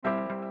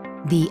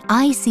The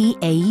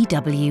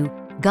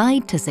ICAEW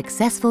Guide to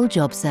Successful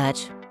Job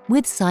Search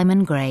with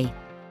Simon Gray.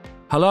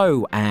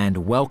 Hello and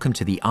welcome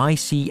to the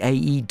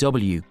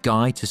ICAEW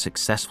Guide to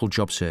Successful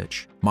Job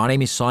Search. My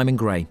name is Simon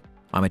Gray.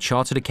 I'm a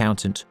chartered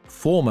accountant,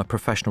 former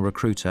professional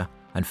recruiter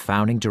and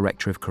founding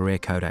director of Career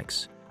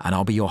Codex, and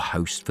I'll be your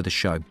host for the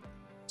show.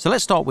 So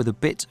let's start with a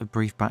bit of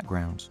brief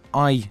background.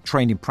 I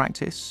trained in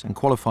practice and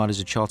qualified as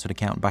a chartered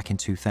accountant back in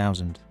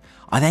 2000.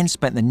 I then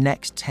spent the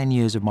next 10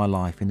 years of my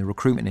life in the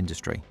recruitment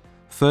industry.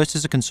 First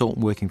as a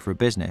consultant working for a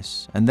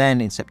business, and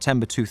then in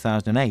September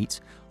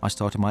 2008, I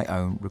started my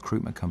own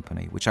recruitment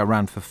company, which I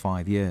ran for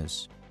 5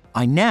 years.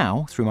 I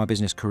now, through my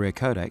business Career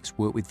Codex,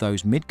 work with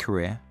those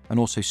mid-career and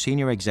also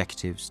senior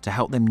executives to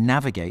help them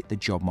navigate the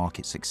job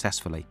market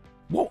successfully.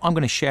 What I'm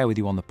going to share with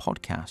you on the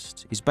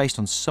podcast is based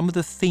on some of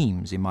the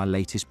themes in my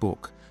latest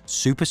book,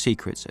 Super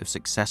Secrets of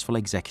Successful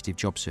Executive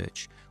Job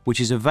Search, which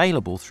is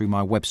available through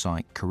my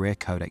website,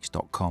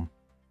 careercodex.com.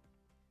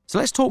 So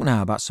let's talk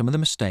now about some of the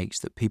mistakes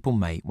that people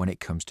make when it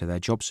comes to their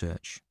job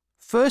search.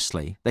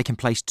 Firstly, they can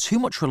place too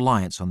much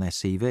reliance on their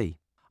CV.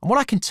 And what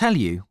I can tell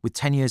you with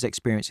 10 years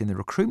experience in the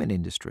recruitment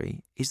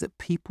industry is that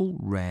people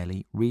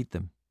rarely read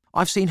them.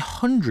 I've seen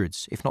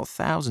hundreds, if not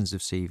thousands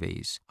of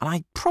CVs, and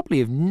I probably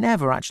have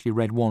never actually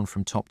read one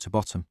from top to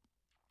bottom.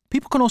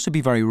 People can also be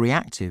very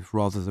reactive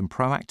rather than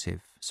proactive,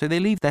 so they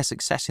leave their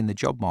success in the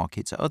job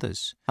market to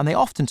others, and they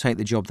often take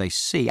the job they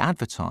see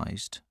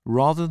advertised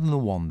rather than the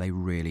one they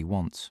really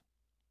want.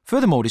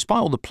 Furthermore, despite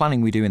all the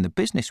planning we do in the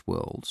business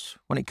world,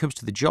 when it comes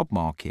to the job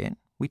market,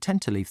 we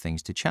tend to leave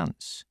things to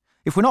chance.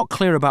 If we're not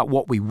clear about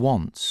what we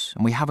want,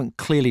 and we haven't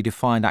clearly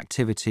defined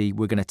activity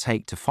we're going to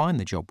take to find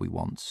the job we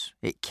want,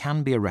 it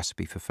can be a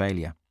recipe for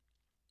failure.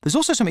 There's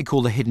also something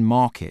called the hidden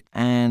market,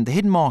 and the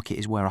hidden market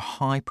is where a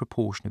high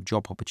proportion of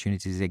job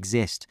opportunities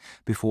exist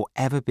before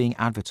ever being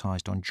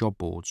advertised on job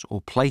boards or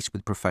placed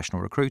with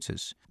professional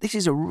recruiters. This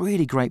is a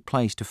really great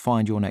place to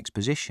find your next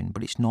position,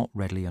 but it's not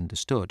readily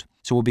understood.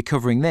 So we'll be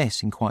covering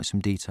this in quite some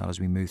detail as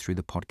we move through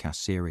the podcast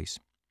series.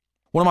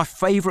 One of my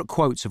favourite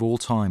quotes of all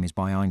time is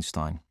by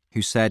Einstein,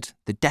 who said,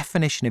 "The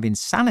definition of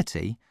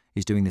insanity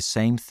is doing the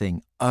same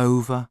thing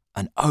over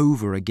and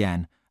over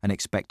again and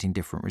expecting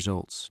different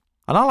results."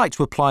 And I like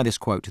to apply this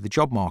quote to the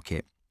job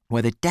market,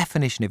 where the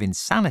definition of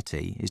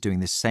insanity is doing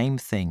the same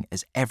thing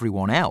as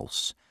everyone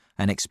else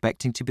and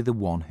expecting to be the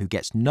one who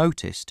gets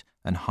noticed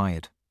and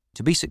hired.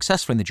 To be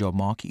successful in the job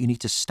market, you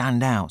need to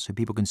stand out so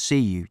people can see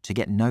you to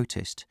get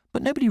noticed.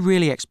 But nobody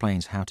really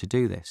explains how to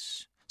do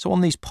this. So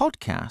on these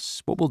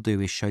podcasts, what we'll do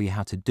is show you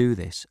how to do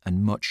this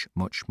and much,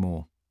 much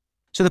more.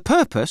 So the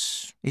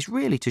purpose is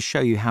really to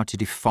show you how to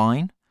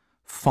define,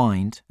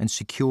 find and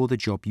secure the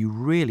job you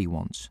really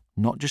want,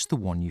 not just the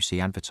one you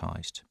see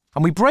advertised.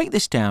 And we break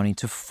this down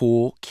into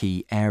 4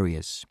 key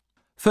areas.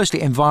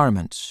 Firstly,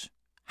 environment.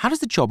 How does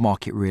the job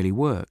market really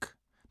work?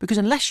 Because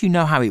unless you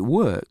know how it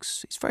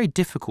works, it's very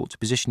difficult to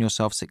position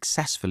yourself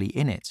successfully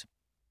in it.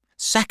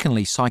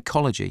 Secondly,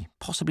 psychology,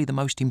 possibly the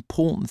most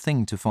important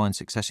thing to find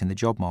success in the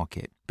job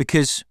market,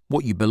 because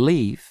what you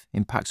believe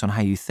impacts on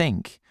how you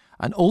think,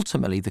 and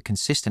ultimately the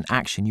consistent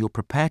action you're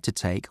prepared to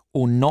take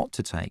or not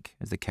to take,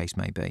 as the case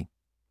may be.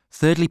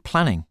 Thirdly,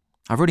 planning.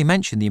 I've already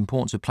mentioned the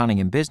importance of planning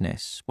in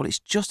business. Well, it's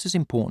just as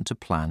important to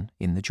plan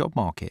in the job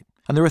market.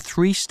 And there are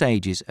 3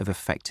 stages of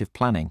effective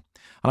planning.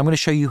 And I'm going to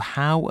show you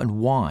how and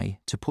why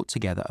to put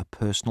together a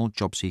personal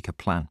job seeker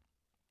plan.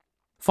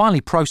 Finally,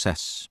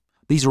 process.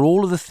 These are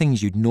all of the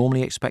things you'd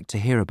normally expect to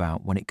hear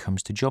about when it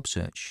comes to job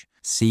search.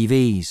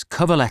 CVs,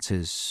 cover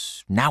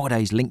letters,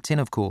 nowadays LinkedIn,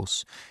 of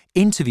course,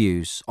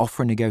 interviews,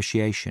 offer and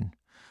negotiation.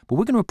 But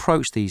we're going to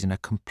approach these in a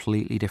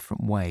completely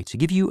different way to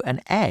give you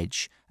an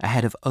edge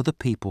ahead of other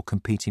people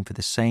competing for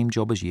the same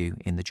job as you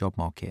in the job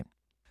market.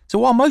 So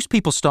while most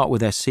people start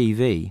with their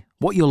CV,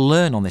 what you'll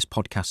learn on this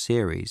podcast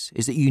series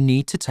is that you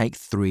need to take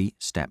 3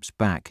 steps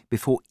back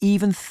before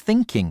even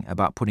thinking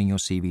about putting your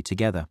CV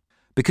together.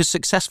 Because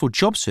successful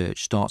job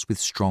search starts with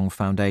strong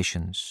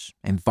foundations,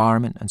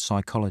 environment and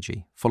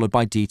psychology, followed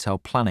by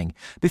detailed planning,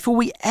 before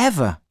we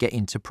ever get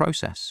into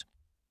process.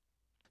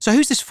 So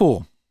who's this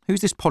for?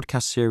 Who's this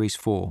podcast series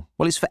for?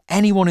 Well, it's for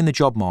anyone in the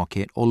job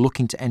market or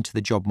looking to enter the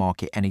job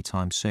market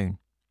anytime soon.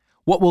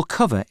 What we'll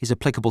cover is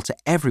applicable to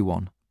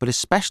everyone, but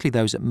especially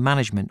those at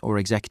management or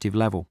executive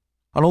level.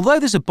 And although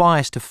there's a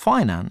bias to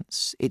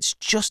finance, it's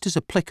just as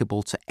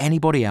applicable to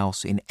anybody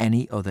else in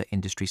any other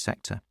industry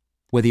sector,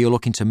 whether you're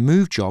looking to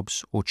move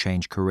jobs or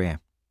change career.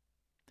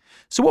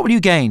 So what will you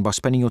gain by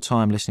spending your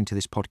time listening to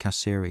this podcast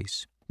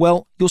series?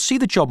 Well, you'll see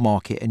the job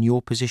market and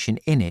your position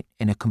in it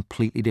in a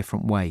completely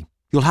different way.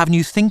 You'll have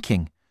new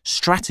thinking,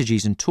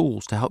 strategies and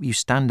tools to help you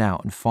stand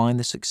out and find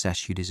the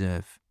success you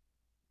deserve.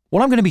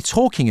 What I'm going to be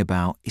talking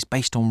about is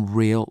based on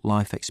real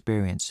life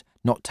experience,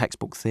 not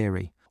textbook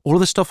theory. All of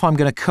the stuff I'm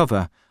going to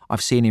cover,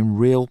 I've seen in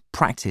real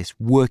practice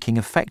working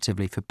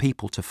effectively for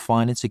people to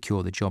find and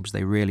secure the jobs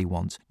they really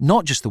want,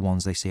 not just the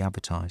ones they see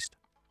advertised.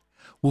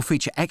 We'll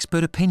feature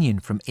expert opinion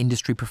from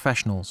industry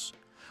professionals.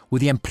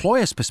 With the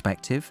employer's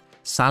perspective,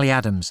 Sally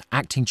Adams,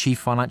 Acting Chief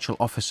Financial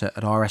Officer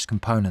at RS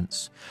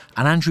Components,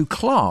 and Andrew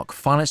Clark,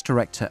 Finance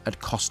Director at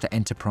Costa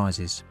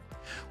Enterprises.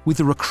 With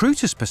the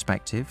recruiter's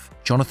perspective,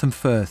 Jonathan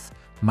Firth,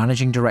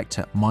 Managing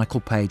Director, Michael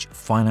Page,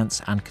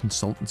 Finance and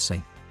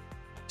Consultancy.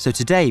 So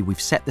today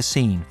we've set the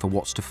scene for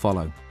what's to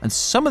follow, and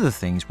some of the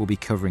things we'll be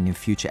covering in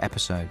future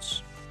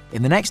episodes.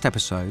 In the next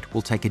episode,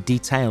 we'll take a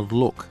detailed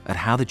look at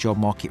how the job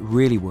market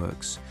really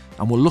works,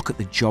 and we'll look at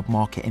the job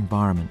market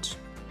environment.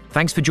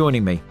 Thanks for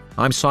joining me.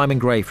 I'm Simon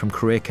Gray from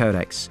Career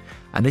Codex,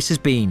 and this has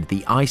been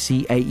the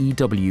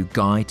ICAEW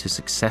Guide to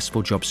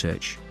Successful Job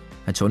Search.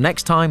 Until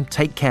next time,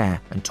 take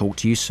care and talk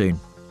to you soon.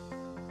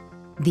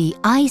 The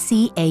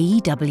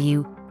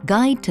ICAEW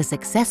Guide to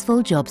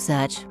Successful Job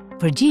Search,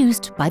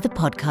 produced by the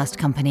Podcast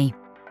Company.